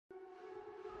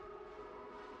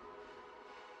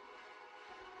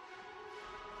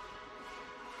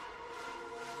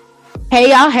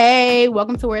Hey y'all, hey,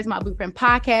 welcome to Where's My Blueprint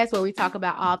podcast, where we talk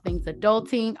about all things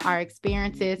adulting, our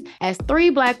experiences as three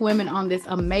Black women on this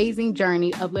amazing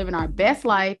journey of living our best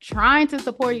life, trying to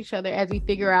support each other as we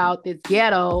figure out this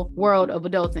ghetto world of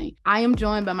adulting. I am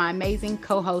joined by my amazing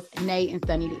co-hosts, Nay and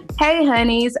Sunny D. Hey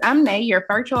honeys, I'm Nay, your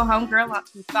virtual homegirl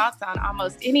whose thoughts on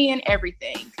almost any and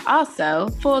everything. Also,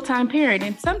 full-time parent,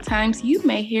 and sometimes you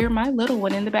may hear my little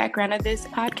one in the background of this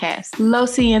podcast. Lo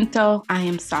siento, I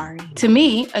am sorry. To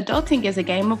me, adulting is a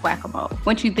game of whack-a-mole.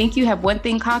 Once you think you have one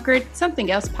thing conquered, something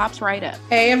else pops right up.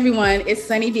 Hey everyone, it's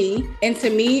Sunny D. And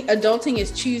to me, adulting is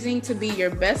choosing to be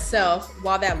your best self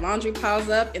while that laundry piles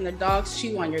up and the dogs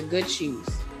chew on your good shoes.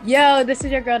 Yo, this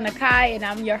is your girl Nakai, and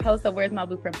I'm your host of Where's My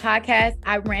Blueprint podcast.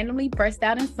 I randomly burst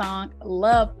out in song,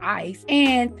 Love Ice,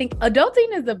 and think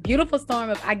adulting is a beautiful storm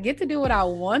of I get to do what I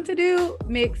want to do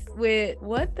mixed with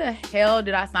what the hell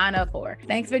did I sign up for?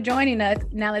 Thanks for joining us.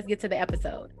 Now let's get to the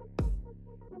episode.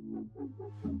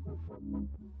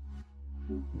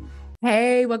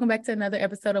 Hey, welcome back to another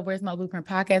episode of Where's My Blueprint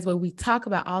podcast, where we talk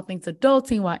about all things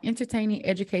adulting while entertaining,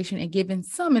 education, and giving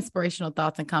some inspirational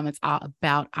thoughts and comments all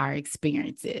about our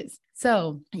experiences.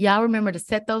 So y'all remember to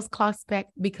set those clocks back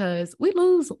because we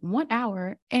lose 1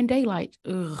 hour in daylight.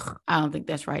 Ugh, I don't think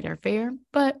that's right or fair,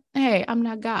 but hey, I'm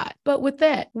not God. But with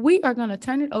that, we are going to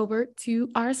turn it over to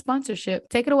our sponsorship.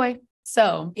 Take it away.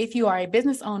 So if you are a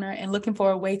business owner and looking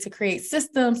for a way to create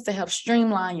systems to help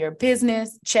streamline your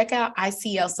business, check out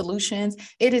ICL Solutions.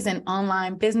 It is an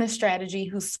online business strategy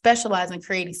who specializes in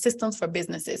creating systems for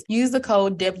businesses. Use the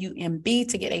code WMB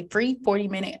to get a free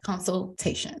 40-minute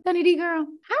consultation. Sunny D girl,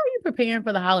 how are you preparing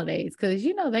for the holidays? Because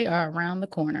you know they are around the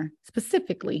corner,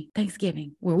 specifically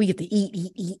Thanksgiving, where we get to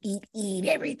eat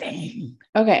everything.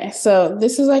 Okay, so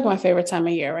this is like my favorite time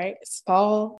of year, right? It's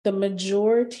fall. The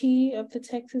majority of the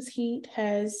Texas heat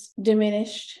has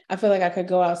diminished. I feel like I could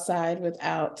go outside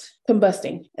without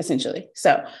combusting, essentially.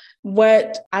 So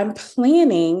what I'm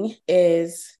planning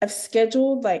is I've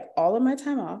scheduled like all of my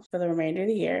time off for the remainder of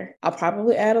the year. I'll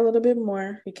probably add a little bit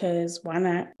more because why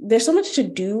not? There's so much to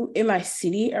do in my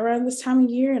city around this time of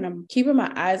year, and I'm keeping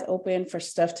my eyes open for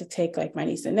stuff to take like my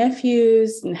niece and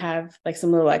nephews and have like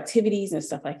some little activities and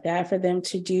stuff like that for them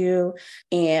to do.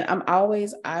 And I'm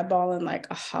always eyeballing like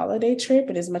a holiday trip.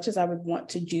 And as much as I would want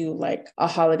to do like a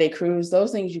holiday cruise,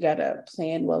 those things you got to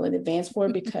plan well in advance for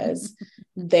because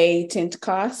they tend to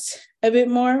cost a bit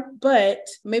more, but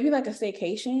maybe like a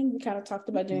staycation. We kind of talked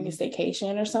about doing a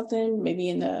staycation or something, maybe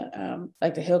in the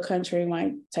like the hill country,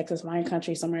 Texas wine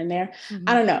country, somewhere in there.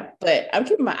 I don't know, but I'm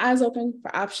keeping my eyes open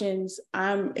for options.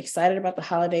 I'm excited about the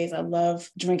holidays. I love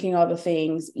drinking all the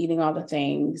things, eating all the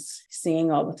things,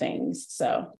 seeing all the things.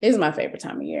 So this is my favorite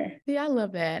time of year. Yeah, I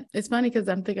love that. It's funny because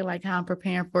I'm thinking like how I'm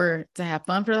preparing to have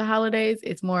fun for the holidays.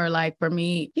 It's more like for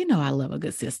me, you know, I love a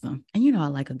good system, and you know, I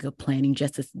like a good planning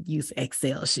just to use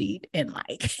Excel sheet. And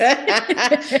like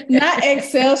not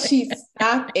Excel sheets,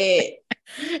 stop it.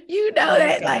 You know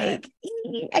that like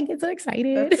I get so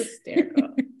excited. That's hysterical.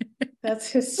 That's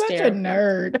hysterical. Such a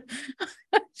nerd.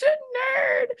 Such a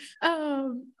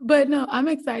nerd. But no, I'm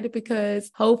excited because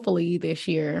hopefully this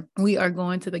year we are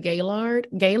going to the Gaylord.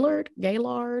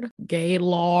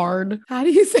 How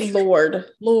do you say Lord?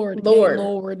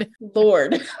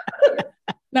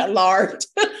 Not lard.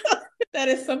 That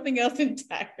is something else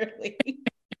entirely.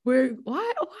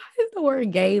 Why is the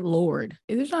word gay Lord?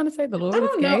 Is it trying to say the Lord is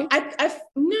gay?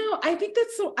 I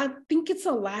think it's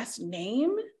a last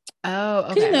name.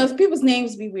 Oh, okay. You know, people's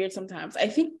names be weird sometimes. I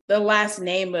think the last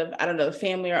name of, I don't know, the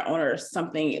family or owner or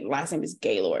something, last name is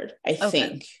Gaylord, I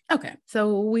think. Okay.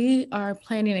 So we are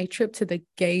planning a trip to the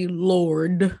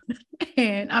Gaylord.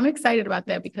 And I'm excited about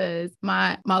that because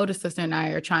my older sister and I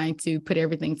are trying to put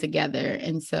everything together.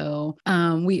 And so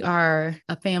we are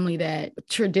a family that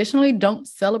traditionally don't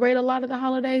celebrate a lot of the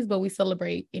holidays, but we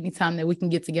celebrate anytime that we can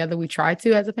get together. We try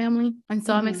to as a family. And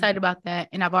so I'm excited about that.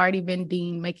 And I've already been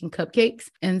making cupcakes.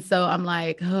 And so I'm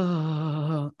like,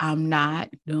 oh, I'm not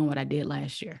doing what I did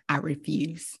last year. I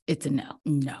refuse. It's a no.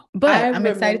 But I'm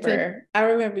excited I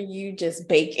remember you just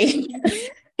baking.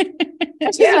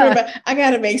 I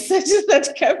gotta make such and such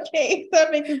cupcakes.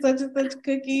 I'm making such and such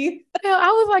cookies. Hell, I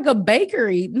was like a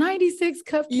bakery, 96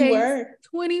 cupcakes, you were.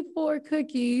 24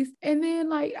 cookies. And then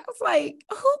like, I was like,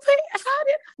 who paid? How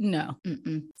did? No.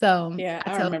 So yeah,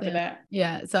 I remember that.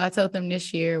 Yeah. So I told them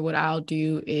this year, what I'll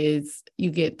do is you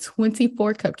get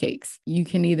 24 cupcakes. You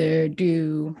can either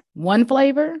do one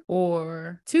flavor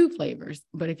or two flavors.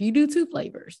 But if you do two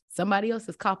flavors, somebody else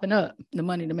is coughing up the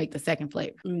money to make the second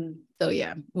flavor. So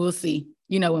yeah, we'll see.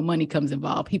 you know, when money comes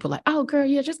involved, people like, oh girl,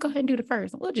 yeah, just go ahead and do the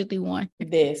first. We'll just do one.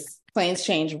 Plans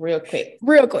change real quick.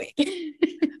 Real quick.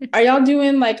 Are y'all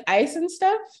doing like ice and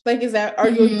stuff? Like, are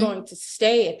you going to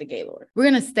stay at the Gaylord? We're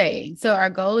going to stay. So our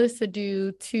goal is to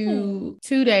do two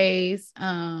days,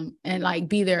 and like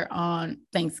be there on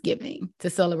Thanksgiving to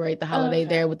celebrate the holiday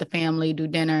there with the family, do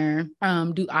dinner,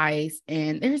 do ice.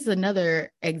 And there's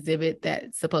another exhibit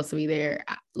that's supposed to be there.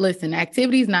 Listen,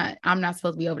 I'm not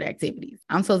supposed to be over the activities.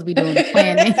 I'm supposed to be doing the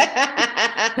planning.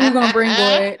 Who's going to bring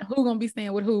what? Who's going to be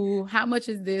staying with who? How much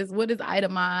is this? What is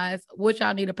itemized? What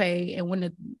y'all need to pay? And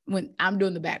when I'm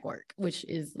doing the back work, which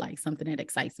is like something that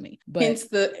excites me. But hence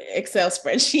the Excel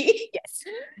spreadsheet. Yes.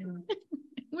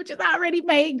 Which is already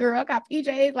made, girl. I got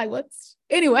PJs. Like, what's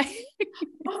anyway?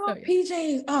 Oh,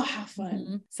 PJs. Oh, how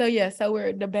fun. Mm-hmm. So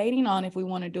we're debating on if we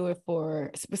want to do it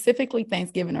for specifically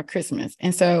Thanksgiving or Christmas.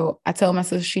 And so I told my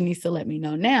sister she needs to let me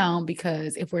know now,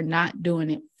 because if we're not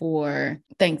doing it for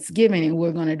Thanksgiving and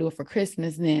we're going to do it for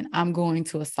Christmas, then I'm going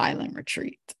to a silent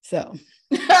retreat. So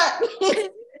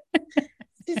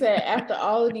she said, after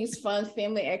all of these fun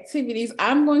family activities,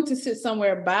 I'm going to sit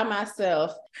somewhere by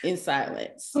myself in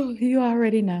silence. Oh, you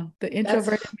already know the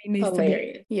introvert me needs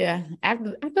hilarious. To be. Yeah. I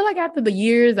feel like after the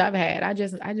years I've had, I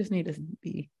just need to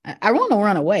be. I want to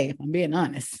run away, if I'm being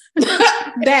honest.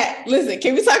 Listen,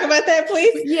 can we talk about that,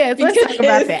 please? Yes, let's talk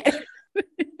about that.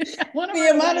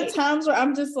 The amount of times where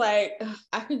I'm just like,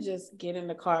 I could just get in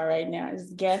the car right now and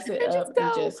just gas it up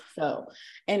and just go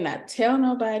and not tell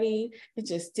nobody and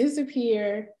just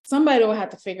disappear. Somebody will have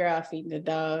to figure out feeding the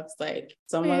dogs. Like,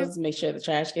 someone will make sure the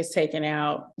trash gets taken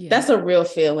out. Yeah. That's a real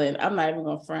feeling. I'm not even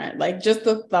gonna front. Like, just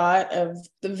the thought of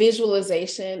the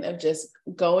visualization of just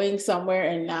going somewhere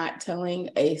and not telling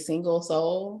a single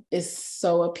soul is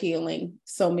so appealing.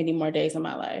 So many more days of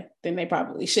my life than they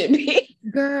probably should be.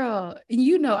 Girl,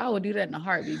 you know, I would do that in a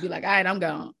heartbeat. Be like, all right, I'm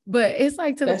gone. But it's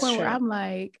like to the point where I'm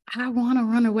like, I want to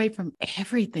run away from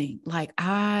everything. Like,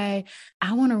 I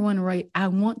want to run away. I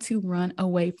want to run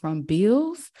away from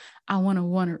bills. I want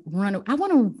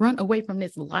to run away from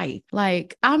this life.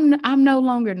 Like, I'm no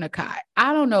longer Nakai.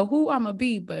 I don't know who I'm gonna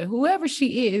be, but whoever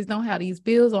she is don't have these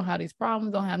bills, don't have these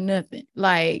problems, don't have nothing.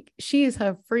 Like, she is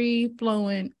her free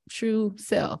flowing true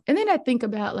self. And then I think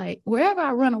about, like, wherever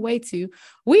I run away to,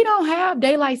 we don't have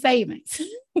daylight savings.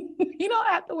 You don't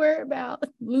have to worry about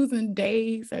losing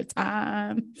days or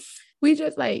time. We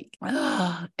just like,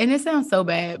 and it sounds so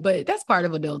bad, but that's part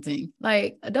of adulting.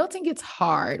 Like, adulting gets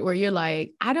hard where you're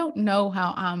like, I don't know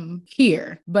how I'm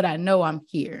here, but I know I'm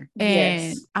here.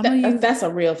 And that's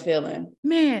a real feeling.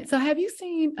 Man, so have you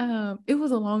seen, it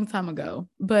was a long time ago,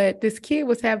 but this kid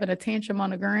was having a tantrum on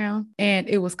the ground and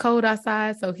it was cold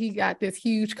outside. So he got this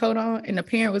huge coat on and the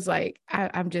parent was like,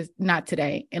 I'm just not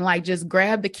today. And like, just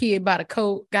grabbed the kid by the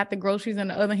coat, got the groceries in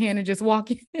the other hand and just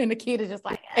walking. And the kid is just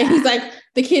like, and he's like,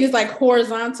 the kid is like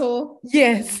horizontal.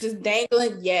 Yes. Just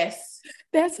dangling. Yes.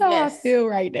 That's how I feel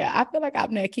right now. I feel like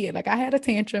I'm that kid. Like, I had a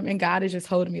tantrum and God is just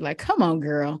holding me like, come on,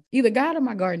 girl. Either God or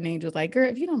my guardian angel's like, girl,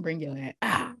 if you don't bring your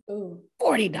ass,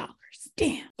 $40.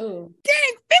 Damn. Ooh.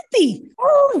 Dang, 50.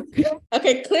 Ooh.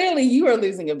 Okay, clearly you are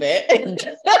losing a bet.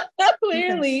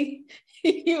 Clearly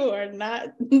you are not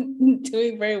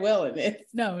doing very well in this.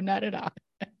 No, not at all.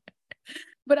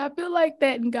 But I feel like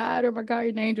that in God or my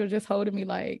guardian angel just holding me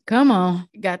like, come on,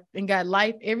 got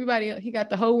life. Everybody, he got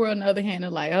the whole world in the other hand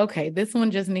and like, okay, this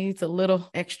one just needs a little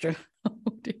extra.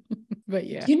 But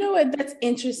yeah. You know what? That's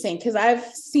interesting because I've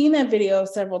seen that video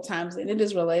several times and it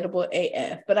is relatable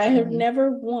AF, but I have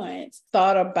never once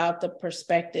thought about the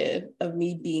perspective of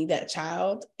me being that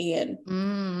child and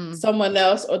someone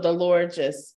else or the Lord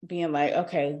just being like,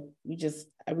 okay,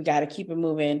 we got to keep it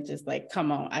moving. Just like,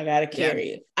 come on, I got to carry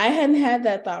it. I hadn't had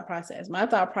that thought process. My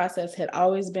thought process had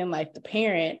always been like the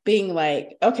parent being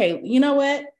like, okay, you know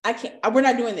what? We're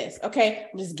not doing this. Okay.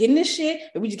 I'm just getting this shit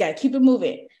and we just got to keep it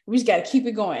moving. We just got to keep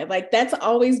it going. Like, that's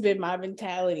always been my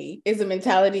mentality, is the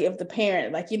mentality of the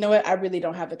parent. Like, you know what? I really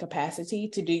don't have the capacity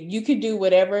to do, you could do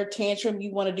whatever tantrum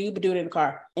you want to do, but do it in the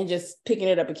car and just picking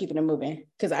it up and keeping it moving.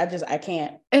 Cause I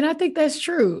can't. And I think that's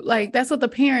true. Like, that's what the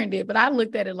parent did. But I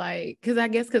looked at it like, cause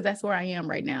that's where I am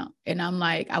right now. And I'm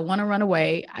like, I want to run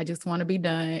away. I just want to be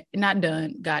done. Not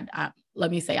done. God,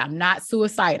 let me say, I'm not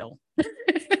suicidal.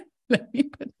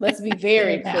 Let's be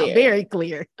very clear. Very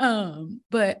clear.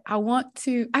 But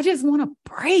I just want to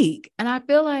break. And I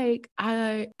feel like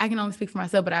I can only speak for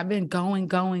myself, but I've been going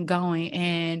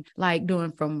and like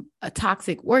doing from a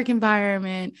toxic work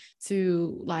environment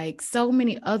to like so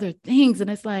many other things. And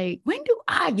it's like, when do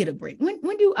I get a break?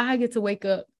 When do I get to wake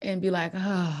up and be like,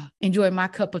 enjoy my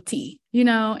cup of tea?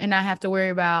 and I have to worry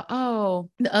about,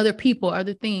 the other people,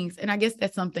 other things. And I guess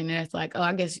that's something that's like,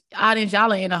 I guess audience,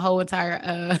 y'all are in a whole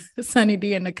entire Sunny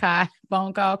D and Nakai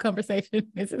phone call conversation.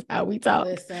 This is how we talk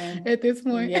at this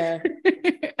point. Yeah.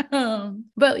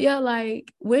 But yeah,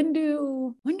 like when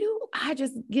do I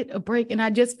just get a break? And I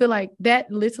just feel like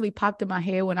that literally popped in my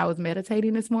head when I was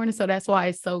meditating this morning. So that's why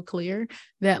it's so clear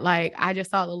that like I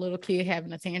just saw the little kid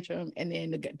having a tantrum, and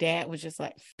then the dad was just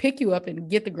like, pick you up and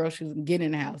get the groceries and get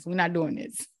in the house. We're not doing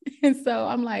this. And so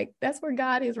I'm like, that's where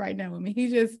God is right now with me.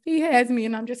 He has me,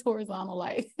 and I'm just horizontal,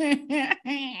 like having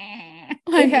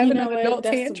an adult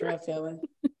tantrum. Feeling.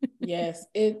 Yes,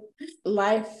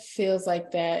 life feels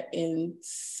like that in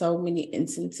so many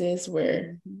instances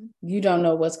where you don't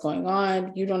know what's going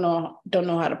on. You don't know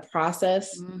how to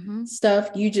process stuff.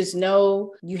 You just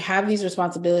know you have these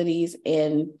responsibilities,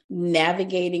 and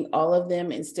navigating all of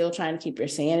them and still trying to keep your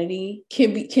sanity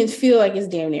can feel like it's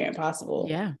damn near impossible.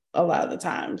 Yeah. A lot of the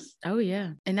times. Oh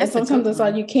yeah. And sometimes that's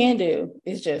all you can do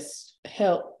is just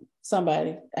help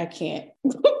somebody. I can't.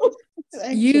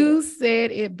 You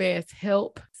said it best.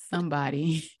 Help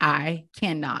somebody. I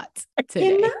cannot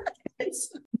today.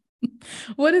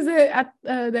 What is it?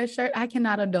 That shirt? I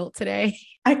cannot adult today.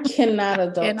 I cannot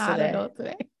adult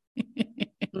today.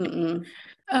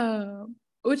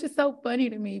 Which is so funny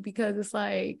to me, because it's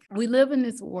like we live in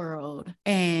this world,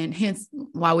 and hence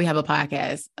why we have a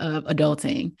podcast of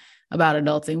adulting, about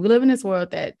adulting. We live in this world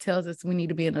that tells us we need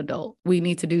to be an adult. We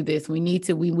need to do this. We need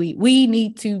to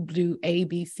do A,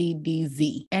 B, C, D,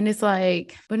 Z. And it's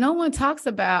like, but no one talks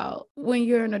about when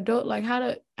you're an adult, like how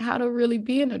to really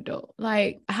be an adult.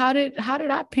 Like how did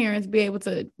our parents be able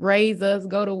to raise us,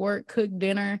 go to work, cook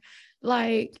dinner?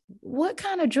 Like, what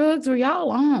kind of drugs were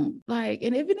y'all on? Like,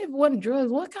 and even if it wasn't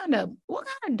drugs, what kind of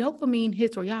dopamine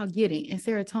hits were y'all getting, and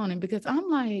serotonin? Because I'm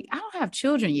like, I don't have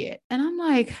children yet. And I'm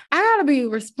like, I gotta be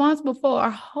responsible for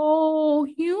a whole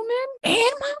human and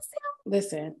myself.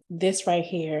 Listen, this right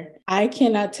here, I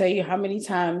cannot tell you how many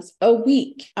times a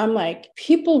week I'm like,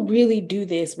 people really do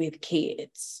this with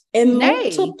kids, and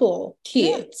multiple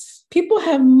kids. Yeah. People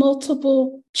have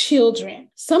multiple children.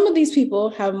 Some of these people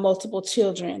have multiple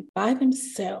children by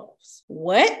themselves.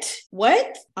 What?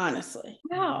 Honestly,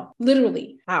 how?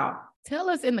 Literally, how? Tell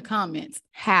us in the comments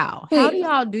how. Please. How do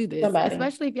y'all do this? Somebody.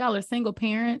 Especially if y'all are single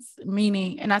parents,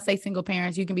 meaning, and I say single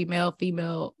parents, you can be male,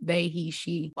 female, they, he,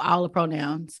 she, all the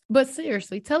pronouns. But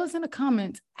seriously, tell us in the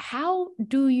comments, how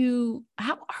are you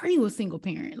a single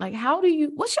parent? Like,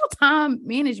 what's your time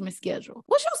management schedule?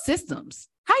 What's your systems?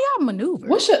 How y'all maneuver?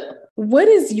 What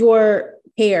is your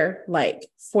hair like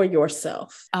for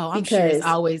yourself? Oh, I'm sure it's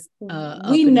always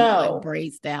we know like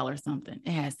braid style or something.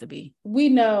 It has to be. We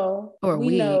know, or we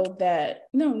wig. Know that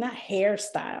not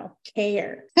hairstyle,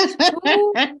 care.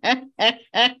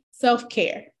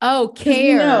 Self-care. Oh,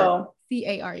 care.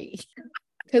 CARE.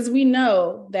 Because we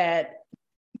know that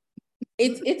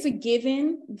it's a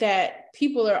given that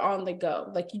people are on the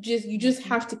go. Like you just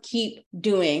have to keep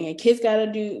doing, and kids got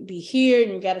to be here,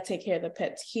 and you got to take care of the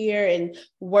pets here, and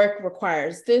work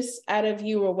requires this out of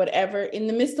you or whatever. In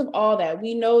the midst of all that,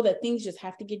 we know that things just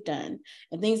have to get done,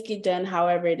 and things get done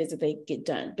however it is that they get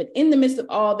done. But in the midst of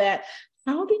all that,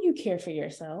 how do you care for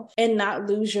yourself and not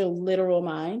lose your literal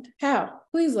mind? How?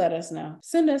 Please let us know.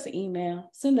 Send us an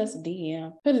email, send us a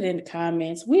DM, put it in the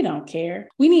comments. We don't care.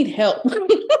 We need help.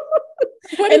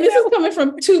 And this is coming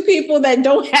from two people that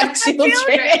don't have children.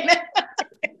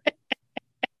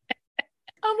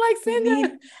 I'm like,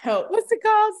 send help. What's it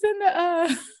called? Send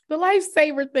the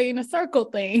lifesaver thing, the circle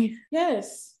thing.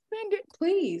 Yes. Send it.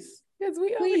 Please. Because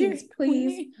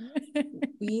please.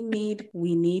 We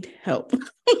need help.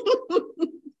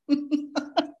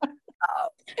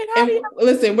 And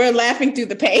listen, we're laughing through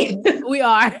the pain. We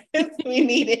are. We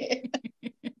need it.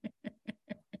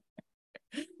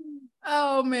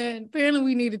 Oh man, apparently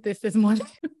we needed this morning.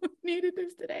 We needed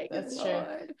this today. That's true.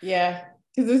 Yeah,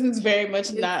 because this is very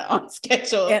much not on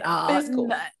schedule at all. That's cool.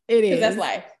 It is. That's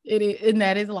life. It is, and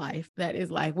that is life. That is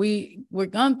life. We're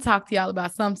gonna talk to y'all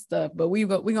about some stuff, but we're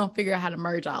gonna figure out how to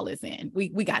merge all this in. We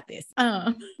got this.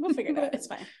 We'll figure it out. It's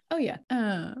fine. Oh yeah.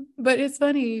 But it's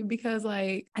funny because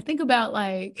like I think about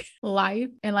like life,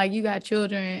 and like you got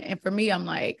children, and for me, I'm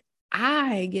like,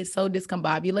 I get so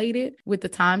discombobulated with the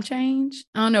time change.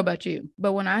 I don't know about you,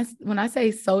 but when I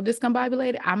say so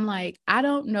discombobulated, I'm like, I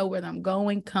don't know whether I'm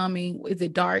going, coming. Is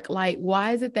it dark? Like,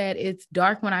 why is it that it's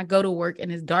dark when I go to work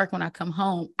and it's dark when I come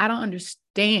home? I don't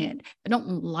understand. I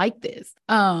don't like this.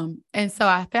 And so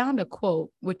I found a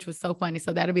quote, which was so funny.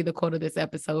 So that'll be the quote of this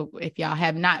episode. If y'all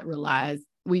have not realized,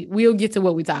 we'll get to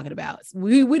what we're talking about.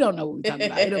 We don't know what we're talking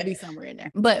about. It'll be somewhere in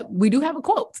there, but we do have a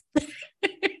quote.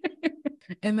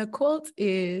 And the quote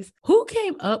is, who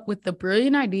came up with the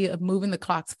brilliant idea of moving the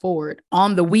clocks forward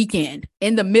on the weekend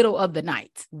in the middle of the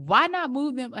night? Why not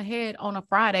move them ahead on a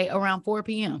Friday around 4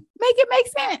 p.m.? Make it make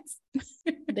sense.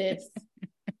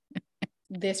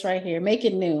 This right here, make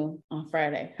it noon on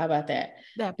Friday. How about that?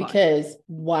 That part. Because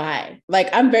why? Like,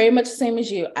 I'm very much the same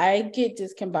as you. I get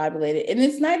discombobulated. And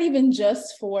it's not even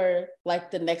just for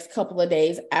like the next couple of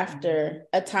days after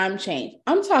a time change.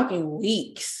 I'm talking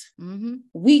weeks.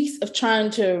 Weeks of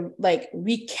trying to like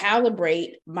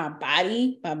recalibrate my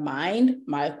body, my mind,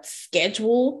 my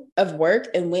schedule of work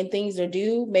and when things are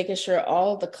due, making sure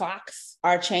all the clocks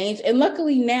are changed. And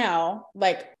luckily now,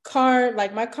 my car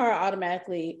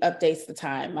automatically updates the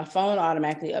time. My phone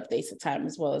automatically updates the time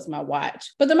as well as my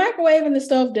watch. But the microwave and the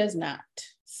stove does not.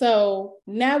 So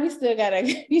now we still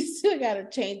gotta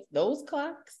change those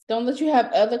clocks. Don't let you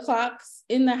have other clocks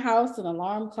in the house, an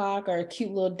alarm clock or a cute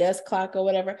little desk clock or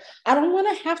whatever. I don't want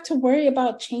to have to worry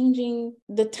about changing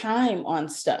the time on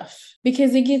stuff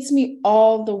because it gets me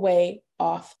all the way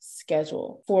off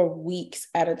schedule for weeks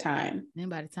at a time.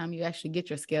 And by the time you actually get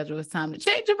your schedule, it's time to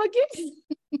change them again.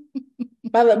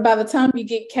 By the time you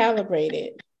get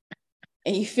calibrated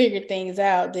and you figure things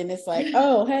out, then it's like,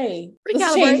 oh, hey,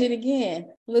 let's change it again.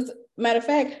 Matter of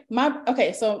fact,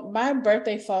 my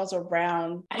birthday falls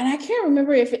around, and I can't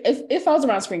remember if it falls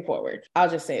around spring forward. I'll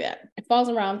just say that. It falls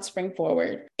around spring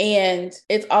forward. And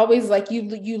it's always like you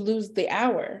lose the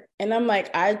hour. And I'm like,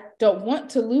 I don't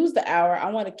want to lose the hour. I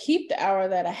want to keep the hour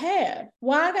that I have.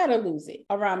 Why I gotta lose it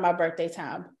around my birthday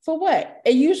time? For what?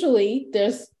 And usually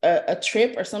there's a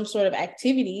trip or some sort of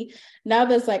activity. Now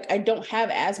there's like, I don't have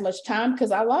as much time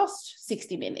because I lost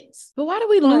 60 minutes. But why do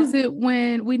we lose it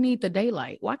when we need the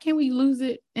daylight? Why can't we lose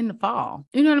it in the fall?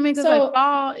 You know what I mean? Because like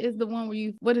fall is the one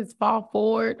where what is fall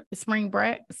forward, spring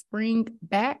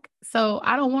back. So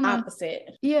I don't want to.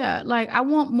 Opposite. Yeah. Like I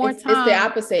want more time. It's the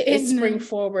opposite. It's spring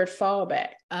forward, fall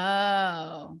back.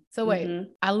 Oh, so wait,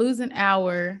 I lose an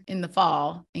hour in the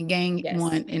fall and gain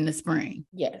one in the spring.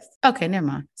 Yes. Okay, never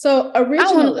mind. So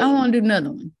originally, I want to do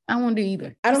another one. I won't do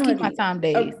either. I don't want to keep my time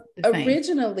days.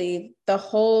 Originally, the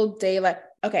whole daylight.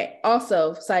 Okay.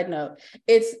 Also, side note,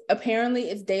 it's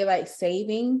daylight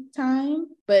saving time,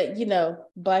 but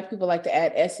Black people like to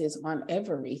add S's on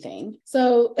everything.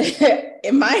 So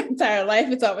in my entire life,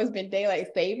 it's always been daylight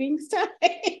savings time.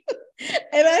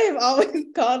 And I have always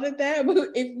called it that. But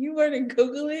if you were to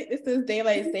Google it, it says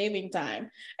daylight saving time.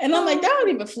 And I'm like, that don't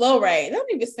even flow right. That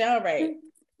don't even sound right.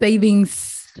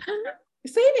 Savings.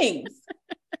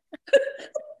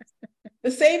 The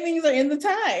savings are in the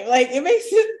time. Like, it makes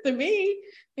sense to me.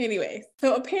 Anyway,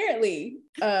 so apparently,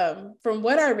 from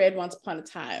what I read once upon a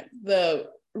time, the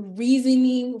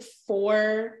reasoning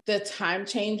for the time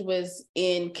change was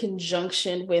in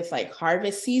conjunction with like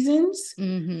harvest seasons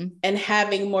and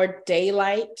having more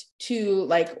daylight to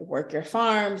like work your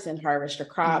farms and harvest your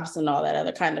crops and all that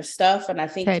other kind of stuff. And I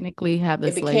think technically have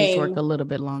the slaves work a little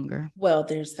bit longer. Well,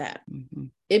 there's that.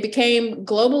 It became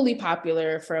globally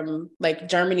popular from like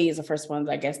Germany is the first ones,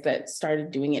 I guess, that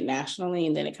started doing it nationally.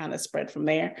 And then it kind of spread from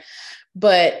there.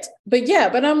 But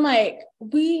I'm like,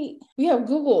 we have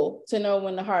Google to know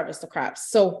when to harvest the crops.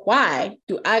 So why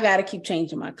do I got to keep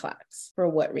changing my clocks? For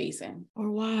what reason? Or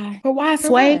why,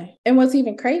 Sway? And what's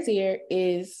even crazier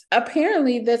is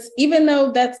apparently even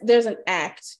though there's an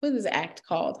act. What is the act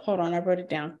called? Hold on, I wrote it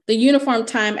down. The Uniform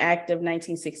Time Act of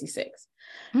 1966.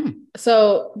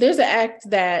 So there's an act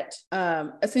that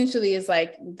essentially is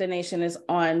like the nation is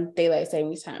on daylight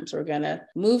savings time. So we're going to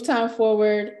move time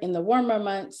forward in the warmer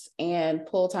months and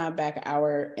pull time back an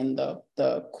hour in the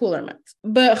cooler months.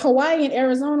 But Hawaii and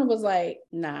Arizona was like,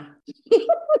 nah.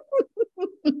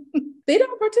 They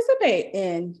don't participate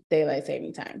in daylight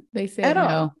saving time. They said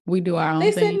no, we do our own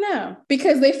thing. They said no,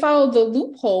 because they followed the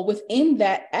loophole within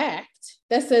that act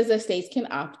that says that states can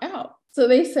opt out. So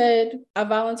they said a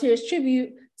volunteer's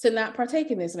tribute to not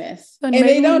partake in this mess. And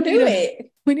they don't do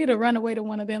it. We need to run away to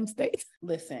one of them states.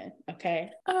 Listen,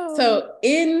 okay. Oh. So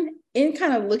in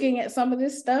kind of looking at some of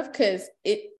this stuff, because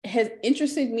it has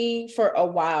interested me for a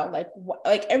while,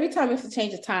 like every time we have to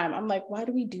change a time, I'm like, why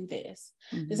do we do this?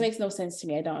 This makes no sense to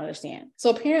me. I don't understand. So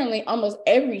apparently almost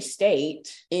every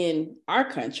state in our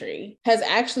country has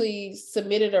actually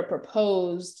submitted or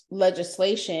proposed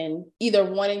legislation, either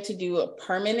wanting to do a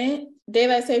permanent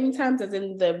daylight saving times, as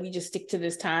in we just stick to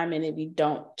this time and we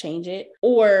don't change it,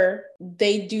 or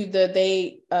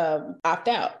they opt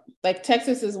out. Like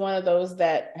Texas is one of those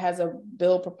that has a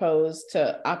bill proposed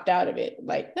to opt out of it,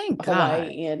 like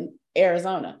Hawaii and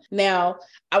Arizona. Now,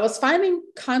 I was finding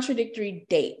contradictory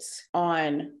dates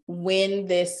on when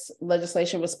this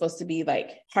legislation was supposed to be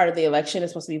like part of the election,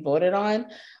 is supposed to be voted on.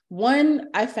 One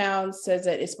I found says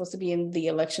that it's supposed to be in the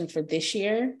election for this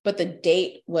year, but the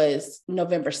date was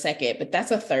November 2nd, but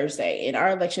that's a Thursday and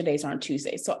our election days are on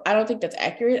Tuesday. So I don't think that's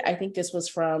accurate. I think this was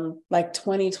from like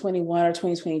 2021 or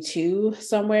 2022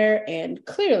 somewhere. And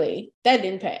clearly that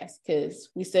didn't pass because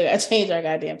we still got to change our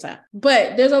goddamn time.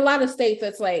 But there's a lot of states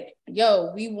that's like,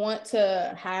 yo, we want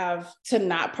to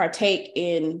not partake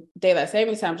in daylight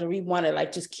savings times, or we want to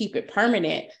like just keep it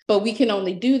permanent. But we can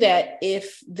only do that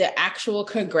if the actual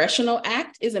congressional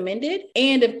act is amended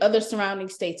and if other surrounding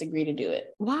states agree to do it.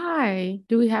 Why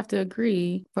do we have to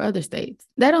agree for other states?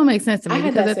 That don't make sense to me,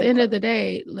 because at the end of the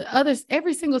day,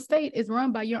 every single state is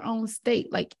run by your own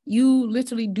state. Like, you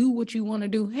literally do what you want to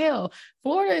do. Hell,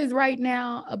 Florida is right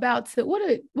now about to, what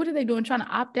are they doing? Trying to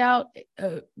opt out,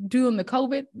 doing the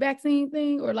COVID vaccine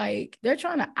thing, or like they're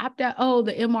trying to opt out. Oh,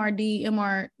 the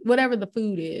MR, whatever the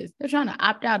food is, they're trying to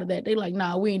opt out of that. They like,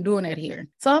 nah, we ain't doing that here.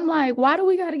 So I'm like, why do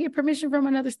we got to get permission from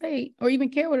another state or even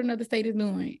care what another state is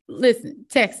doing? Listen,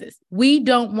 Texas, we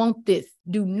don't want this.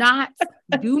 Do not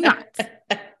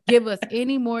give us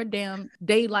any more damn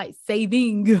daylight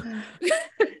saving.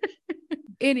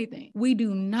 Anything. We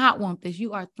do not want this.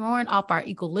 You are throwing off our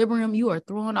equilibrium. You are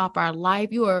throwing off our life.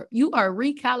 You are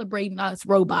recalibrating us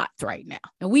robots right now.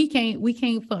 And we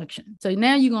can't function. So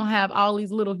now you're going to have all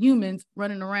these little humans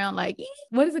running around like,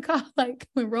 what is it called? Like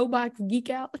when robots geek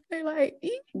out, they're like,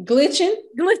 glitching.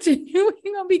 You're going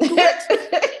to be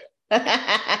glitching.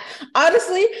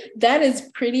 Honestly, that is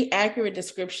pretty accurate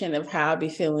description of how I'll be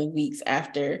feeling weeks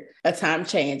after a time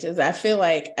change. Is I feel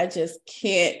like I just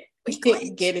can't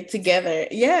get it together.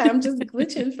 Yeah, I'm just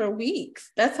glitching for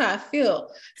weeks. That's how I feel.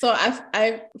 So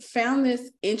I found this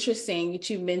interesting that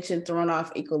you mentioned throwing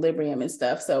off equilibrium and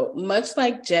stuff. So much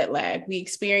like jet lag we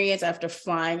experience after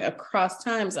flying across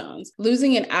time zones,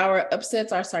 losing an hour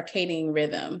upsets our circadian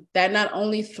rhythm. That not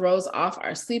only throws off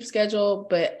our sleep schedule,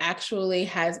 but actually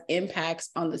has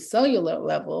impacts on the cellular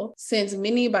level, since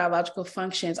many biological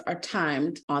functions are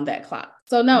timed on that clock.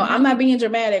 So no, I'm not being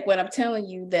dramatic when I'm telling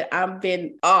you that I've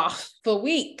been off for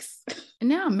weeks. And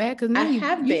now I'm mad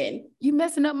because you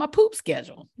messing up my poop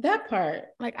schedule. That part.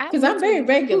 Like, because I'm very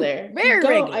regular.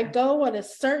 Regular. I go at a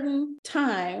certain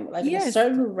time, like in a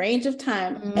certain range of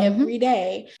time every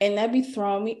day, and that be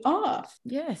throwing me off.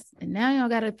 Yes. And now y'all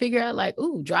got to figure out like,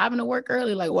 driving to work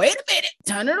early. Like, wait a minute,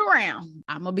 turn it around.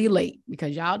 I'm gonna be late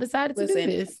because y'all decided to do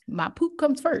this. My poop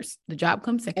comes first. The job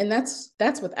comes second. And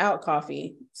that's without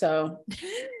coffee. So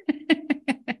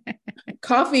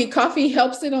Coffee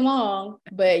helps it along,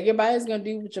 but your body's going to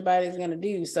do what your body's going to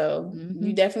do. So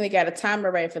you definitely got a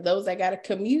timer right for those that got to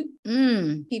commute.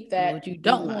 Keep that. What you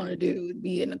don't want to do is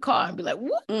be in the car and be like,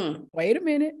 wait a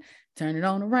minute, turn it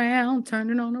on around.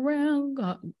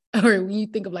 Or when you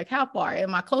think of like, how far?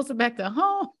 Am I closer back to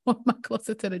home, or am I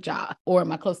closer to the job, or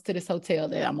am I closer to this hotel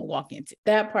that I'm going to walk into?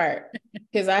 That part,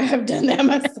 because I have done that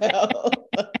myself.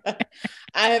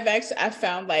 I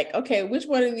found like, okay, which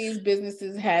one of these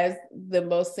businesses has the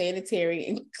most sanitary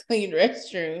and clean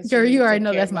restrooms? Girl, you already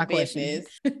know that's my question.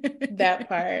 That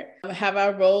part. Have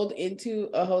I rolled into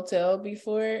a hotel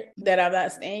before that I'm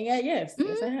not staying at? Yes,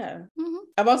 yes, I have.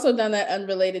 I've also done that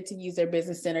unrelated to use their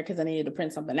business center because I needed to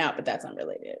print something out, but that's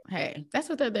unrelated. Hey, that's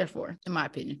what they're there for, in my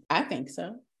opinion. I think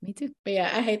so. Me too. But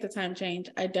yeah, I hate the time change.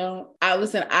 As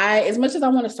much as I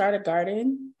want to start a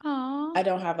garden, I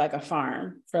don't have like a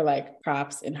farm for like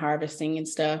crops and harvesting and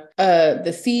stuff.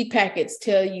 The seed packets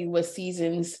tell you what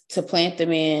seasons to plant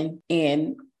them in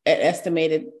and an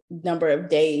estimated number of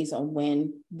days on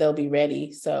when they'll be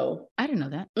ready. So I didn't know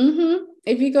that.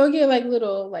 If you go get like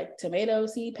little like tomato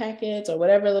seed packets or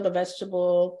whatever little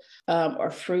vegetable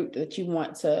or fruit that you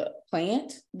want to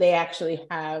plant, they actually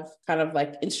have kind of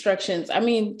like instructions. I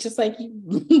mean, just like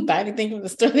you buy anything from the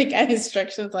store, they got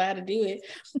instructions on how to do it.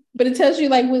 But it tells you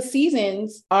like what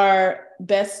seasons are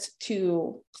best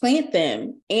to plant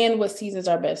them and what seasons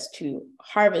are best to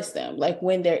harvest them, like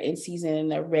when they're in season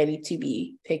and they're ready to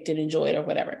be picked and enjoyed or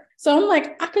whatever. So I'm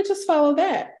like, I could just follow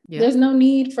that. Yeah. There's no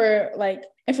need for like,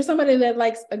 and for somebody that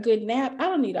likes a good nap, I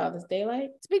don't need all this daylight.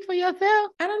 Speak for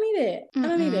yourself. I don't need it. I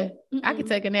don't need it. I could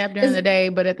take a nap during the day,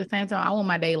 but at the same time, I want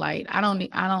my daylight.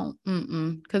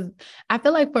 Because I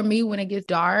feel like for me, when it gets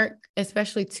dark,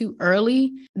 especially too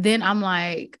early, then I'm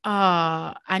like,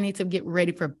 I need to get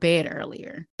ready for bed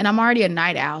earlier. And I'm already a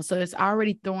night owl, so it's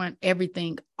already throwing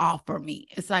everything off for me.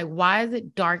 It's like, why is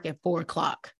it dark at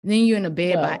 4:00? Then you're in the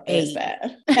bed by 8.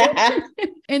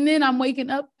 And then I'm waking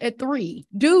up at 3.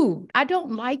 Dude, I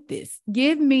don't like this.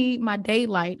 Give me my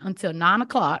daylight until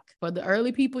 9:00. For the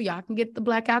early people, y'all can get the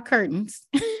blackout curtains.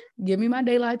 give me my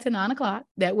daylight to 9 o'clock.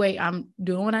 That way I'm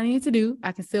doing what I need to do.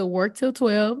 I can still work till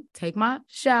 12, take my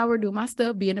shower, do my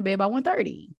stuff, be in the bed by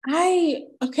 1:30.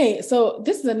 Okay, so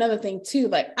this is another thing too.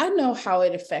 Like, I know how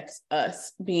it affects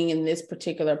us being in this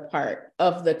particular part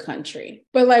of the country,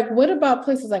 but like, what about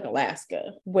places like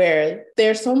Alaska, where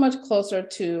they're so much closer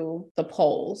to the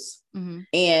poles? Mm-hmm.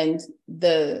 And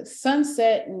the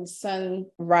sunset and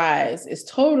sunrise is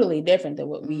totally different than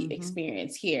what we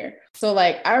experience here. So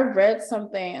like, I read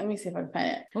something, let me see if I can find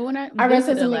it. Well, when I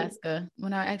visited Alaska,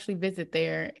 when I actually visit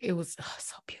there, it was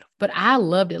so beautiful. But I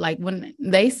loved it. Like when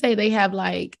they say they have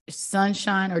like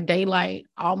sunshine or daylight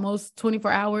almost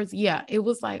 24 hours. Yeah, it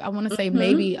was like, I want to say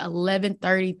maybe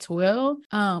 11:30, 12.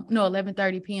 No,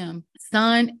 11:30 p.m.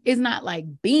 Sun is not like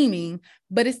beaming,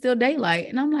 but it's still daylight.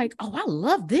 And I'm like, oh, I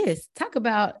love this. Talk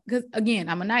about, because again,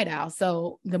 I'm a night owl.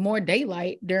 So the more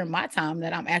daylight during my time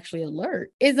that I'm actually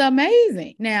alert is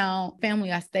amazing. Now,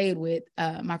 family I stayed with,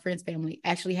 my friend's family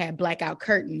actually had blackout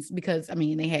curtains because, I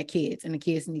mean, they had kids and the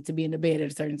kids need to be in the bed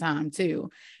at a certain time too.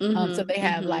 So they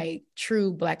have like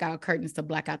true blackout curtains to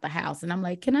black out the house. And I'm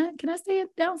like, can I stay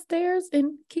downstairs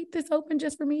and keep this open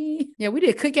just for me? Yeah, we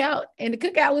did cookout, and the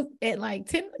cookout was at like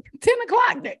 10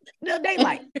 o'clock, no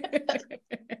daylight.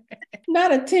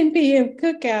 Not a 10 p.m.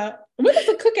 cookout. What is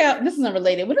a cookout? This is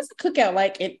unrelated. What is a cookout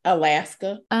like in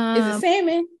Alaska? Is it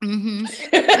salmon?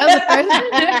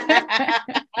 That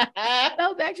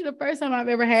was actually the first time I've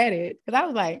ever had it. Because I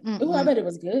was like, oh, I bet it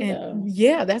was good though.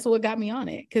 Yeah, that's what got me on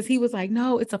it. Because he was like,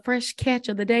 no, it's a fresh catch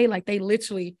of the day. Like they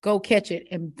literally go catch it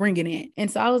and bring it in.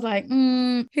 And so I was like,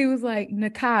 he was like,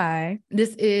 Nakai,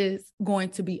 this is going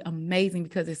to be amazing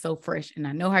because it's so fresh. And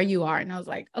I know how you are. And I was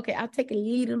like, okay, I'll take a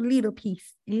little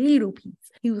piece.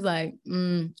 He was like,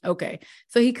 okay.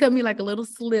 So he cut me like a little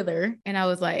slither, and I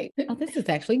was like, oh, this is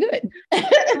actually good.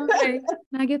 Okay,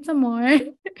 can I get some more?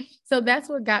 So that's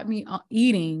what got me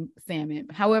eating salmon.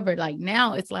 However, like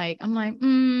now it's like, I'm like,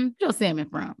 where's your salmon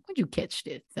from? Where'd you catch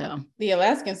this? So the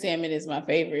Alaskan salmon is my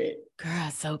favorite.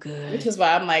 Girl, so good. Which is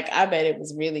why I'm like, I bet it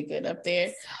was really good up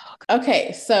there.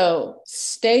 Okay, so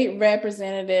State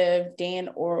Representative Dan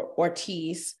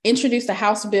Ortiz introduced a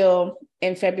House bill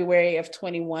in February of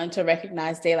 21 to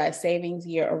recognize daylight savings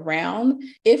year around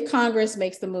if Congress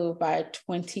makes the move by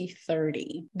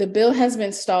 2030. The bill has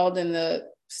been stalled in the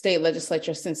state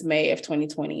legislature since May of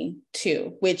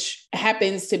 2022, which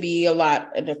happens to be a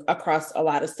lot across a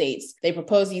lot of states. They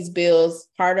propose these bills,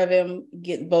 part of them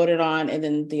get voted on, and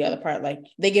then the other part, like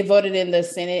they get voted in the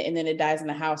Senate and then it dies in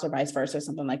the House or vice versa, or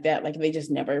something like that. Like they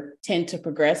just never tend to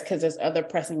progress because there's other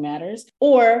pressing matters,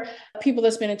 or people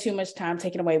are spending too much time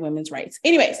taking away women's rights.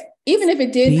 Anyways, even if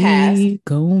it did pass,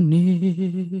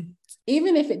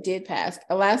 even if it did pass,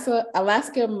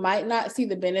 Alaska might not see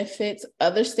the benefits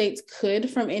other states could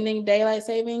from ending daylight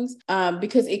savings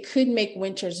because it could make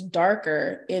winters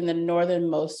darker in the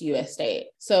northernmost U.S. state.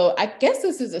 So I guess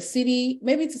this is a city,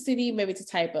 maybe it's a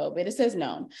typo, but it says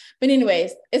known. But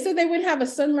anyways, it said they wouldn't have a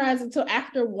sunrise until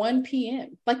after 1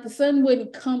 p.m. Like the sun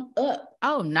wouldn't come up.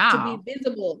 Oh, no. To be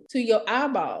visible to your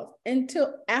eyeballs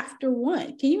until after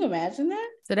 1. Can you imagine that?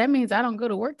 So that means I don't go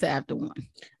to work till after 1.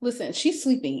 Listen, she's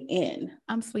sleeping in.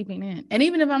 I'm sleeping in. And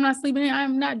even if I'm not sleeping in,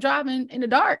 I'm not driving in the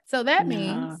dark. So that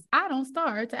means I don't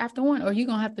start till after 1, or you're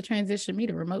going to have to transition me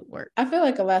to remote work. I feel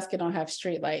like Alaska don't have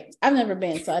street lights. I've never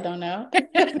been, so I don't know.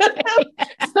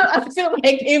 So I feel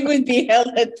like it would be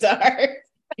hella dark.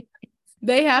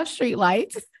 They have street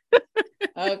lights.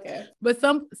 Okay. But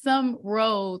some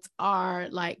roads are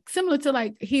like similar to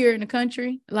like here in the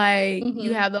country. Like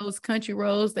you have those country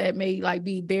roads that may like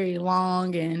be very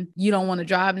long and you don't want to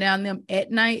drive down them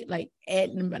at night, like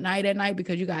at night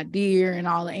because you got deer and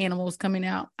all the animals coming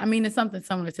out. I mean, it's something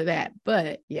similar to that,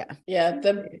 but yeah.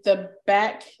 The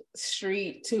back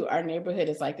street to our neighborhood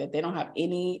is like that. They don't have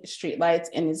any street lights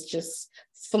and it's just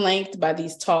flanked by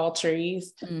these tall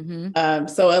trees.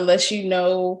 So unless you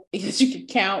know, because you can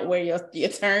count where your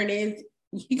turn is,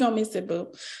 you're gonna miss it,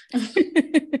 boo.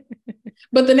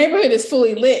 But the neighborhood is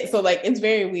fully lit, so like it's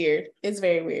very weird.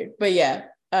 But yeah.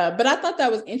 But I thought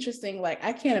that was interesting. Like,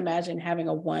 I can't imagine having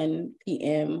a 1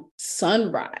 p.m.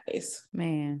 sunrise.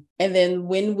 Man. And then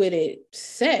when would it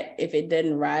set if it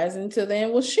doesn't rise until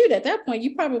then? Well, shoot, at that point,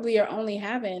 you probably are only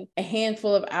having a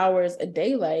handful of hours of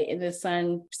daylight and the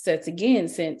sun sets again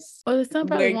since the sun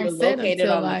probably where won't you're set located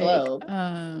until on like, the globe.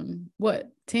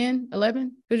 What, 10,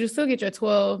 11? Because you still get your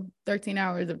 12, 13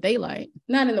 hours of daylight.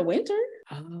 Not in the winter.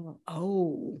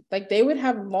 Oh, like they would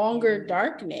have longer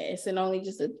darkness and only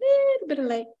just a little bit of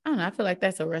light. I don't know. I feel like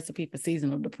that's a recipe for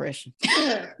seasonal depression.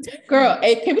 Girl,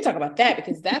 hey, can we talk about that?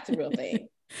 Because that's a real thing.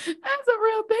 That's a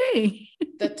real thing.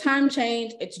 The time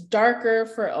change, it's darker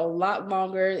for a lot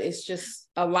longer. It's just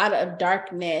a lot of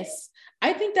darkness.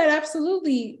 I think that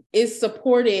absolutely is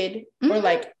supported or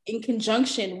like in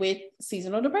conjunction with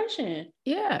seasonal depression.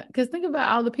 Yeah, because think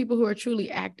about all the people who are truly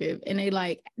active and they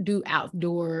like do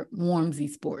outdoor warmsy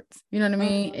sports. You know what I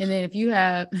mean? And then if you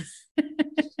have,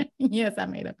 yes, I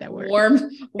made up that word.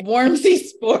 Warmsy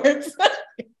sports.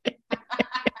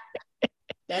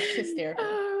 That's hysterical.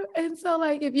 And so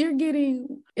like if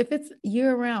it's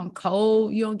year round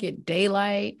cold, you don't get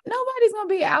daylight, nobody's gonna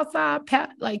be outside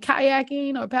like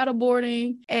kayaking or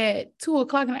paddleboarding at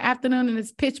 2:00 in the afternoon and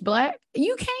it's pitch black.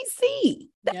 You can't see.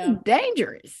 That's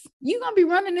dangerous. You're gonna be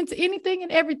running into anything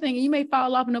and everything, and you may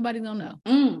fall off and nobody's gonna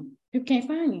know. People can't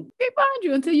find you. Can't find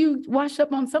you until you wash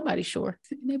up on somebody's shore.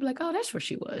 And they be like, oh, that's where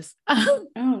she was. Oh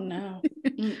no.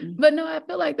 But no, I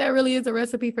feel like that really is a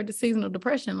recipe for the seasonal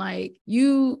depression. Like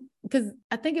because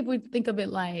I think if we think of it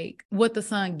like what the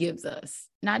sun gives us,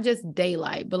 not just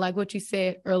daylight, but like what you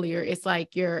said earlier, it's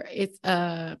like it's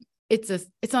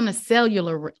on a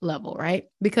cellular level, right?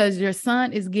 Because your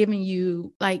sun is giving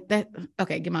you like that.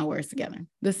 Okay, get my words together.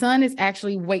 The sun is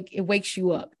actually it wakes you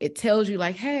up. It tells you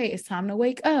like, hey, it's time to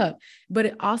wake up. But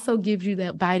it also gives you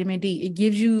that vitamin D. It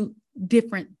gives you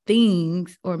different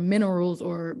things or minerals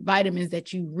or vitamins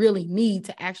that you really need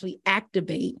to actually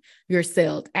activate your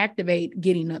cells, activate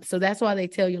getting up. So that's why they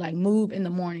tell you like move in the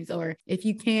mornings, or if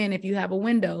you have a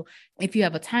window, if you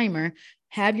have a timer,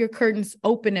 have your curtains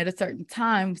open at a certain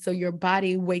time so your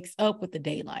body wakes up with the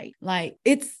daylight. Like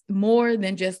it's more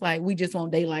than just like we just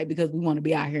want daylight because we want to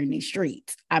be out here in these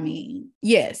streets. I mean,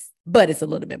 yes, but it's a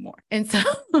little bit more. And so,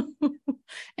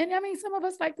 and I mean, some of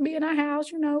us like to be in our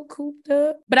house, cooped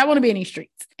up, but I want to be in these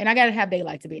streets and I got to have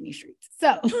daylight to be in these streets.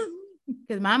 So,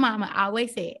 because my mama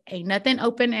always said, ain't nothing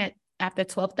open after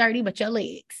 12:30 but your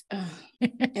legs.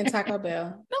 And Taco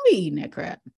Bell. Don't be eating that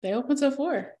crap. They open till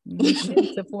 4.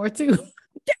 Till 4 too.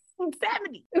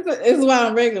 70. It's why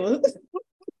I'm regular.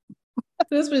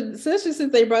 Especially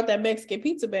since they brought that Mexican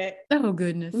pizza back. Oh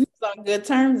goodness. We was on good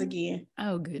terms again.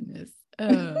 Oh goodness.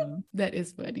 That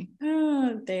is funny.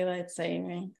 Oh, daylight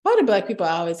saving. Why do Black people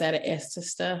always add an S to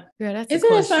stuff? Girl, is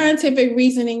there a scientific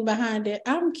reasoning behind it?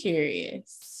 I'm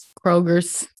curious.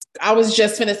 Kroger's. I was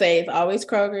just gonna say it's always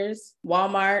Kroger's,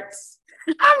 Walmart's.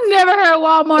 I've never heard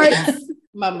Walmart's.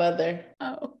 My mother.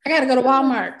 Oh, I gotta go to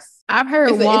Walmart's. I've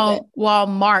heard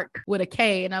Walmart with a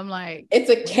K, and I'm like, it's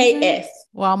a KS.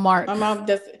 Walmart. My mom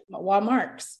does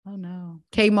Walmart's. Oh no,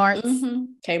 Kmart's.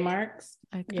 Kmart's.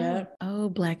 Yeah. Oh,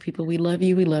 Black people, we love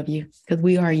you. We love you because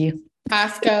we are you.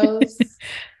 Costco's.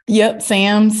 Yep,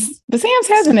 Sam's. The Sam's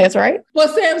has an S, right? Well,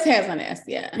 Sam's has an S,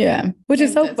 yeah. Yeah, which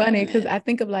is so funny because I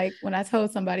think of like when I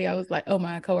told somebody, I was like, oh,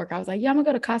 my coworker, I was like, yeah, I'm gonna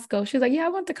go to Costco. She was like, yeah, I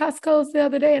went to Costco's the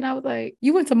other day. And I was like,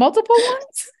 you went to multiple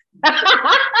ones? And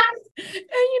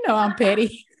I'm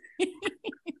petty.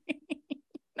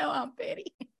 No, I'm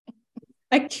petty.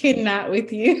 I cannot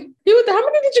with you. How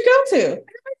many did you go to?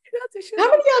 How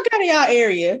many of y'all got in y'all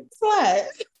area? What?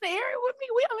 The area with me,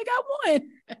 we only got one.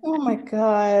 Oh my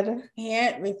God.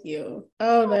 Can't with you.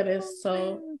 Oh, that is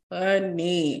so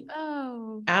funny.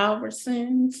 Oh.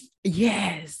 Albertsons.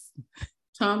 Yes.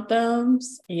 Tom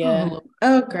Thumbs. Yeah.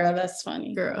 Oh, girl, that's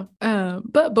funny. Girl.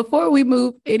 But before we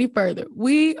move any further,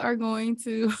 we are going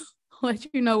to let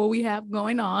you know what we have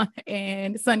going on.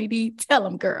 And Sunny D, tell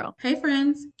them, girl. Hey,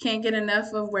 friends. Can't get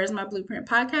enough of Where's My Blueprint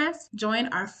podcast? Join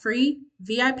our free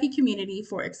VIP community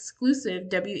for exclusive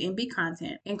WMB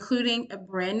content, including a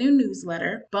brand new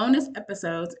newsletter, bonus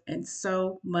episodes, and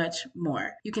so much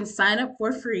more. You can sign up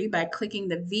for free by clicking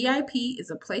the VIP is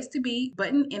a place to be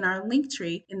button in our link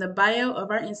tree in the bio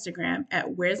of our Instagram at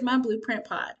Where's My Blueprint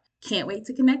Pod. Can't wait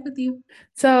to connect with you.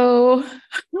 So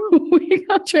we're going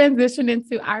to transition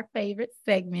into our favorite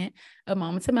segment of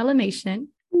Moments of Melanation.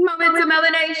 Moments of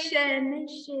Melanation.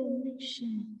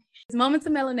 Moments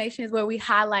of Melanation is where we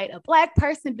highlight a Black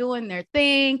person doing their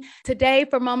thing. Today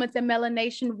for Moments of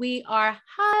Melanation, we are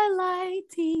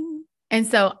highlighting. And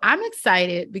so I'm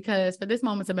excited because for this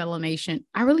Moments of Melanation,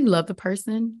 I really love the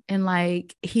person. And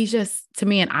like, he's just, to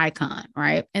me, an icon,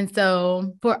 right? And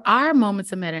so for our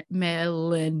Moments of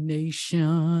Melanation,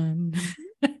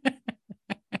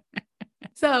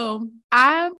 so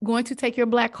I'm going to take your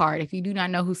black card if you do not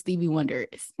know who Stevie Wonder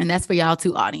is. And that's for y'all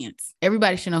two audience.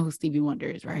 Everybody should know who Stevie Wonder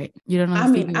is, right? You don't know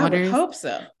who Stevie Wonder is? I would hope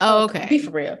so. Oh, okay. Be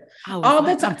for real. All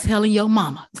the time. I'm telling your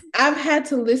mama. I've had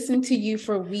to listen to you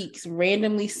for weeks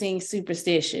randomly sing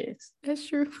Superstitious. That's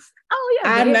true. Oh,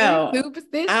 yeah. I know.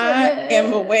 Superstitious. I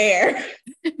am aware.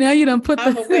 Now you done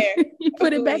I'm aware. You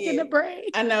put it back in the brain.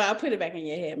 I know. I put it back in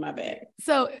your head. My bad.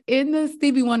 So in the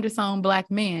Stevie Wonder song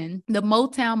Black Men, the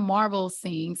Motown Marvel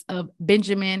sings of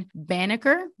Benjamin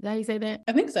Banneker. Is that how you say that?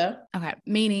 I think so. Okay.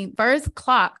 Meaning first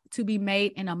clock to be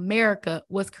made in America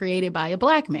was created by a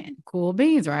black man. Cool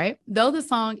beans, right? Though the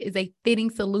song is a fitting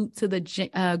salute to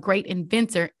the great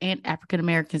inventor and African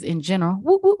Americans in general.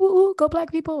 Woo, woo, woo, woo, go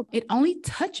black people. It only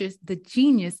touches the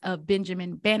genius of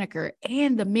Benjamin Banneker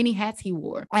and the many hats he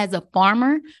wore as a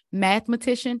farmer,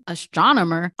 mathematician,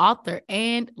 astronomer, author,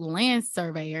 and land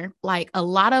surveyor. Like a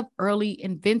lot of early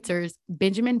inventors,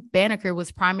 Benjamin Banneker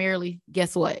was primarily,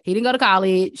 guess what? He didn't go to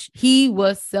college. He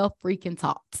was self-freaking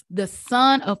taught. The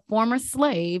son of former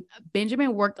slave,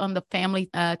 Benjamin worked on the family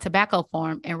tobacco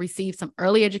farm and received some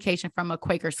early education from a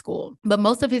Quaker school. But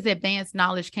most of his advanced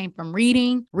knowledge came from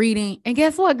reading, and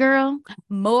guess what, girl?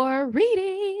 More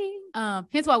reading.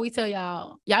 Hence why we tell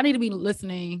y'all need to be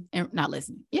listening and not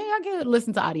listening. Yeah, y'all can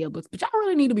listen to audiobooks, but y'all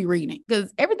really need to be reading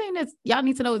because everything that's y'all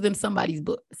need to know is in somebody's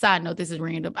book. Side note, this is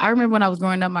random. I remember when I was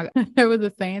growing up, there was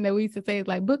a saying that we used to say, it's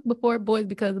like book before boys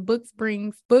because books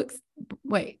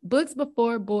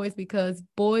before boys because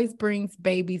boys brings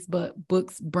babies, but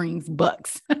books brings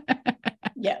bucks.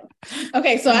 Yeah.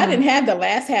 Okay. So I didn't have the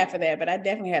last half of that, but I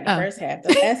definitely had the first half.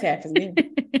 The last half is new.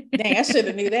 Dang, I should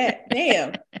have knew that.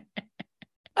 Damn.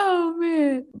 Oh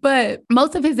man. But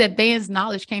most of his advanced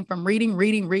knowledge came from reading,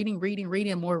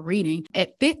 and more reading.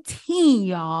 At 15,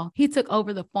 y'all, he took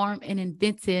over the farm and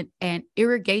invented an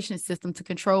irrigation system to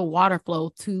control water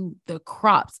flow to the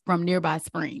crops from nearby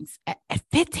springs. At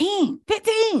 15.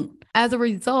 As a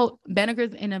result,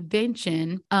 Banneker's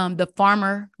invention, the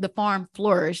farm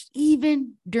flourished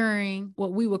even during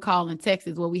what we would call in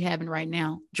Texas, what we having right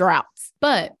now, droughts.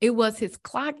 But it was his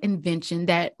clock invention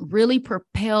that really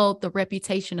propelled the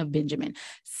reputation of Benjamin.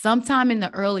 Sometime in the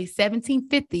early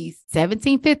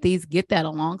 1750s, get that, a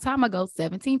long time ago,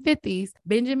 1750s,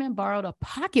 Benjamin borrowed a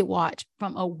pocket watch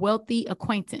from a wealthy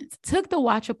acquaintance, took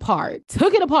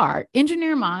it apart,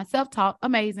 engineer mind, self-taught,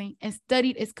 amazing, and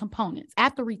studied its components.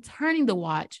 After returning the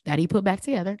watch that he put back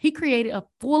together, he created a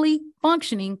fully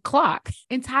functioning clock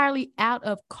entirely out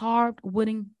of carved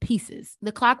wooden pieces.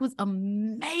 The clock was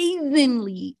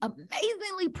amazingly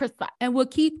precise and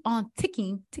would keep on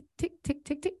ticking, tick, tick, tick,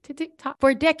 tick, tick, tick, tick, tock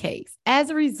for decades. As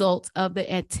a result of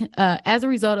the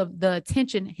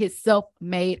attention his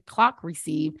self-made clock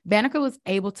received, Banneker was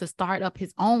able to start up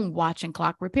his own watch and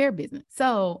clock repair business.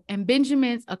 So, and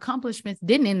Benjamin's accomplishments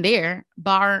didn't end there.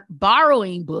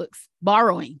 Borrowing books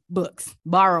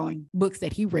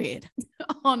that he read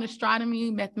on astronomy,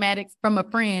 mathematics from a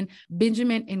friend,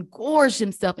 Benjamin engorged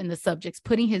himself in the subjects,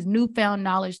 putting his newfound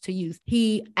knowledge to use.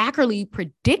 He accurately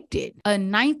predicted a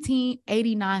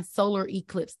 1989 solar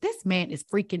eclipse. This man is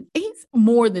he's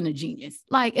more than a genius.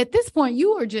 Like at this point,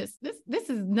 you are just, this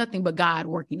is nothing but God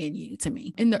working in you to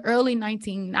me. In the early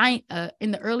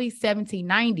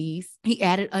 1790s, he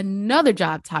added another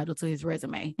job title to his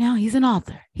resume. Now he's an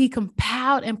author. He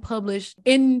compiled and published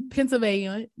in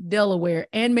Pennsylvania, Delaware,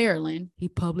 and Maryland. He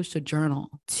published a journal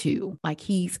too. Like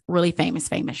he's really famous,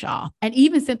 y'all. And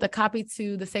even sent a copy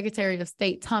to the Secretary of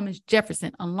State, Thomas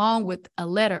Jefferson, along with a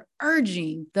letter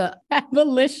urging the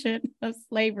abolition of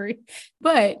slavery.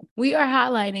 But we are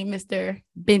highlighting Mr.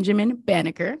 Benjamin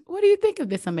Banneker. What do you think of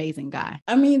this amazing guy?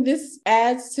 I mean, this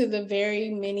adds to the very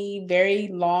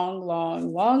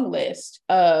long list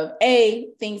of A,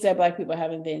 things that Black people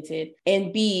have invented,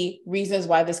 and B, reasons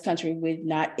why this country would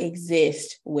not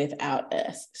exist without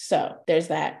us. So there's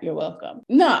that. You're welcome.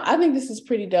 No, I think this is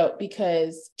pretty dope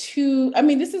because this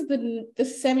is the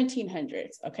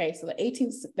 1700s. Okay. So the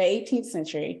 18th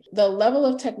century, the level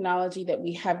of technology that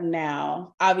we have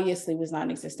now obviously was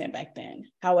non-existent back then.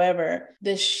 However,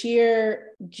 the sheer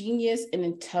genius and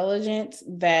intelligence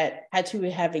that had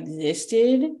to have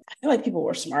existed, I feel like people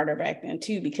were smarter back then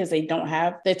too, because they don't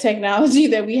have the technology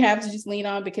that we have to just lean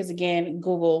on because again,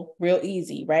 Google, real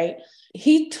easy, right?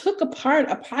 He took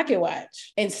apart a pocket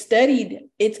watch and studied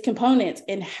its components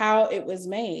and how it was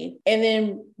made, and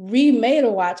then remade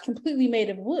a watch completely made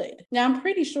of wood. Now, I'm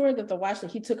pretty sure that the watch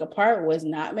that he took apart was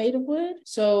not made of wood.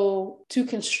 So to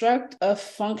construct a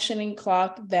functioning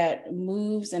clock that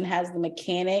moves and has the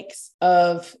mechanics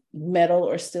of metal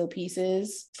or steel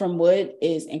pieces from wood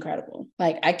is incredible.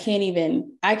 Like I can't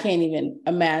even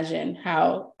imagine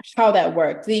how that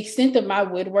worked. The extent of my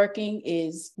woodworking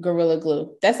is Gorilla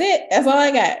Glue. That's it. That's all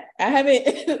I got. I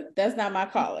haven't, that's not my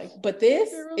calling, but this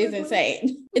is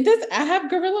insane. It does. I have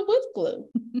Gorilla Wood Glue.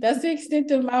 That's the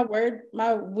extent of my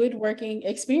woodworking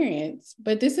experience,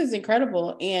 but this is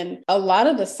incredible. And a lot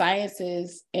of the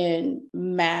sciences and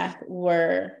math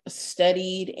were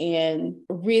studied and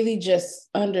really just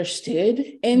understood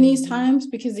in these times,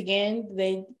 because again,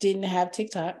 they didn't have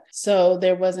TikTok. So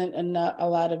there wasn't a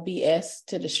lot of BS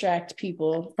to distract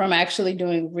people from actually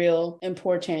doing real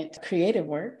important creative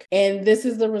work. And this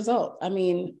is the result. I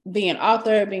mean, being an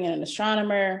author, being an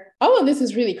astronomer, all of this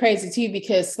is really crazy too,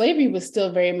 because slavery was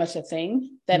still very much a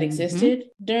thing that existed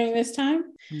during this time.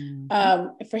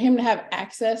 For him to have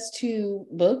access to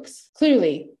books,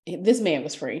 clearly this man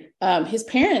was free. His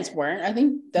parents weren't. I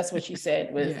think that's what you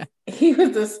said was he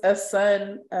was a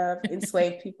son of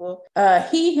enslaved people.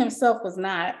 He himself was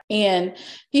not. And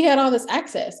he had all this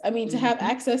access. I mean, to have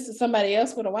access to somebody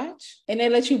else with a watch and they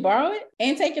let you borrow it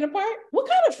and take it apart. What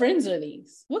kind of friends are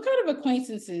these? What kind of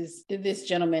acquaintances did this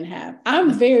gentleman have?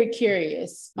 I'm very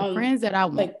curious. The friends that I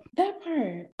want. Like that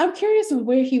part. I'm curious on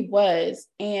where he was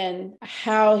and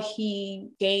how he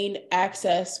gained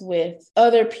access with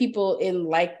other people in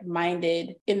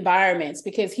like-minded environments,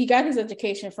 because he got his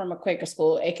education from a Quaker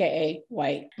school, aka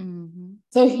white.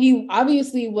 So he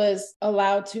obviously was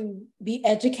allowed to be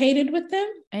educated with them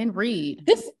and read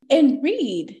and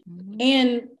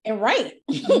write,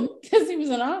 because he was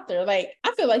an author. Like,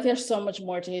 I feel like there's so much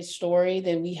more to his story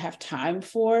than we have time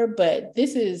for, but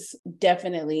this is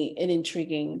definitely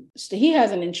he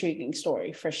has an intriguing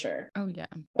story for sure. Oh yeah.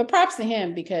 But props to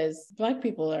him, because Black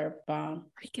people are bomb.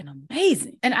 Freaking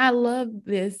amazing. And I love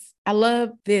this. I love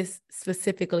this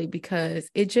specifically because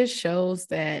it just shows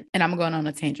that, and I'm going on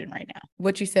a tangent right now,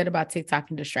 what you said about TikTok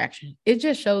and distraction. It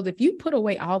just shows if you put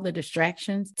away all the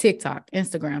distractions, TikTok,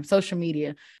 Instagram, social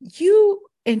media,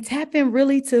 and tap in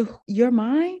really to your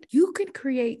mind, you can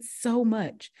create so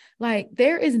much. Like,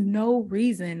 there is no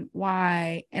reason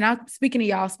why, and I'm speaking to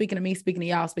y'all, speaking to me, speaking to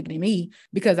y'all, speaking to me,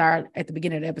 because at the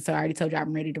beginning of the episode, I already told you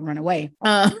I'm ready to run away.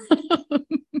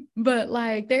 But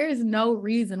like, there is no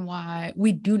reason why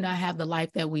we do not have the life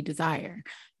that we desire,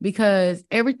 because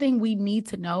everything we need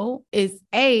to know is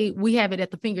we have it at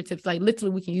the fingertips. Like,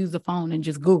 literally we can use the phone and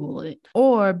just Google it,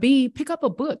 or B, pick up a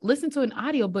book, listen to an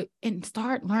audiobook and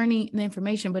start learning the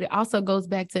information. But it also goes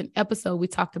back to an episode we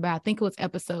talked about. I think it was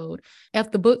episode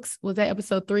F the Books. Was that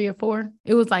episode 3 or 4?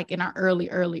 It was like in our early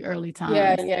times.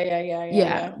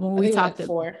 Yeah. When we talked like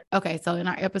 4. Okay. So in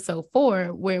our episode 4,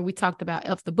 where we talked about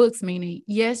F the Books, meaning,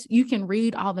 yes, you can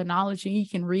read all the knowledge and you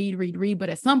can read, but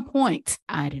at some point,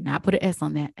 I did not put an S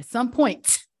on that. At some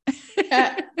point,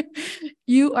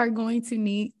 you are going to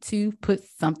need to put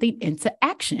something into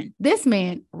action. This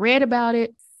man read about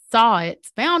it, saw it,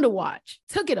 found a watch,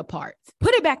 took it apart,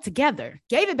 put it back together,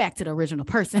 gave it back to the original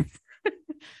person,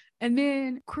 and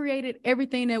then created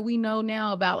everything that we know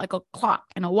now about, like a clock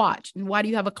and a watch. And why do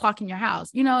you have a clock in your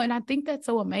house? And I think that's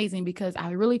so amazing, because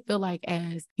I really feel like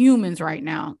as humans right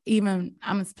now, even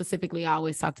I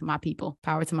always talk to my people,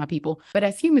 power to my people, but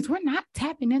as humans, we're not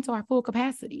tapping into our full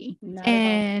capacity.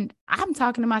 And I'm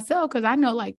talking to myself, because I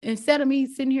know, like, instead of me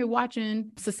sitting here watching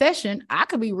Succession, I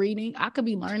could be reading, I could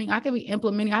be learning, I could be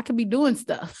implementing, I could be doing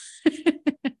stuff.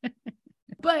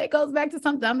 But it goes back to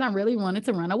sometimes I really wanted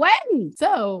to run away.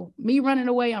 So me running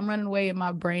away, I'm running away in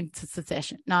my brain to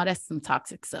Succession. No, that's some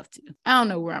toxic stuff too. I don't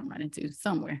know where I'm running to.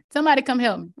 Somewhere. Somebody come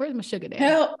help me. Where's my sugar daddy?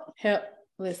 Help.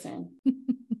 Listen.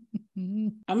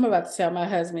 I'm about to tell my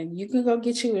husband, you can go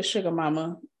get you a sugar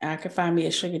mama. I can find me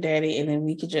a sugar daddy, and then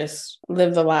we could just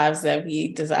live the lives that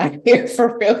we desire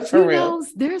for real.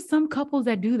 There's some couples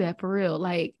that do that for real.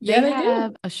 Like, they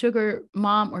have a sugar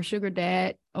mom or sugar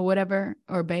dad or whatever,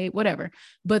 or babe, whatever.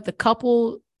 But the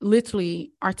couple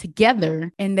literally are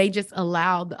together and they just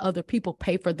allow the other people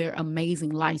pay for their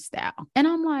amazing lifestyle. And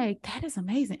I'm like, that is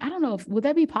amazing. I don't know would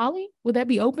that be poly? Would that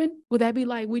be open? Would that be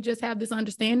like, we just have this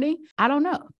understanding? I don't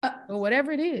know. But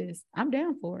whatever it is, I'm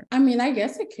down for it. I mean, I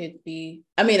guess it could be.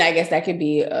 I mean, I guess that could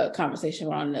be a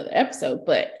conversation on another episode,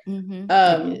 but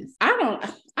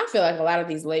I feel like a lot of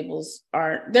these labels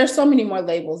there's so many more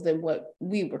labels than what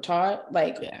we were taught.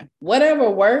 Like, whatever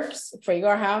works for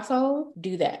your household,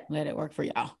 do that. Let it work for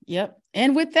y'all. Yep.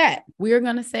 And with that, we are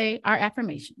going to say our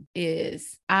affirmation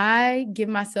is, I give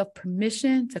myself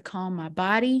permission to calm my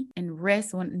body and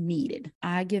rest when needed.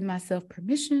 I give myself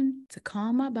permission to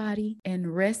calm my body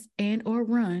and rest and or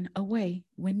run away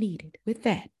when needed. With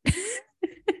that,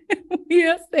 we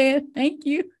are saying thank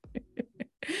you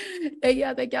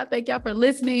Thank y'all for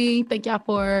listening. Thank y'all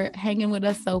for hanging with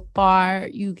us so far.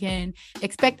 You can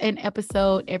expect an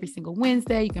episode every single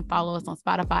Wednesday. You can follow us on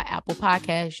Spotify, Apple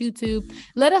Podcasts, YouTube.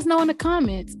 Let us know in the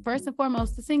comments, first and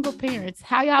foremost, the single parents,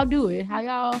 how y'all do it, how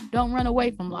y'all don't run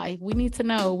away from life. We need to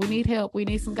know. We need help. We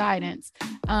need some guidance.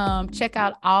 Check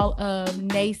out all of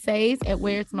Naysays at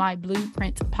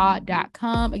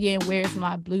where'smyblueprintpod.com. Again,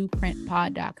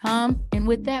 where'smyblueprintpod.com. And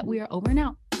with that, we are over and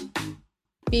out.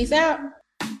 Peace out.